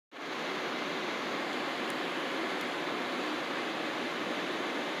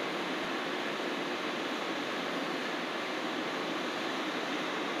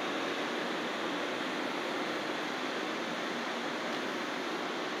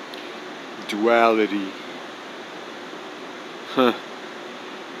duality. Huh.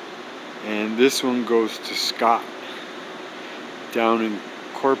 And this one goes to Scott down in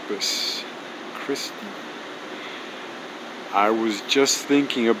Corpus Christi. I was just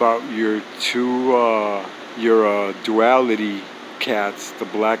thinking about your duality cats, the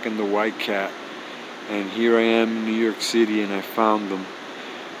black and the white cat, and here I am in New York City and I found them.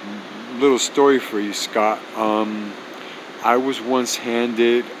 Little story for you, Scott. I was once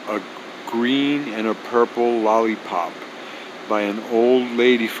handed a green and a purple lollipop by an old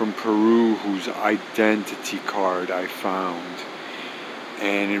lady from Peru whose identity card I found.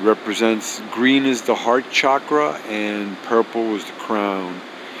 And it represents, green is the heart chakra and purple is the crown.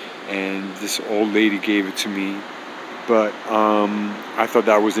 And this old lady gave it to me. But I thought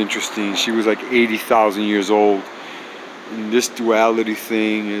that was interesting. She was like 80,000 years old. And this duality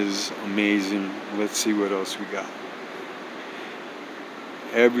thing is amazing. Let's see what else we got.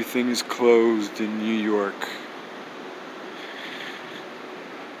 Everything is closed in New York.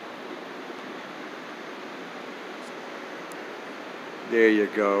 There you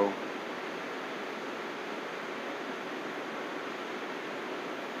go.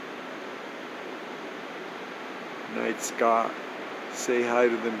 Night, Scott. Say hi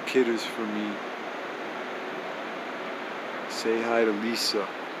to them kidders for me. Say hi to Lisa.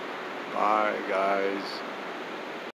 Bye, guys.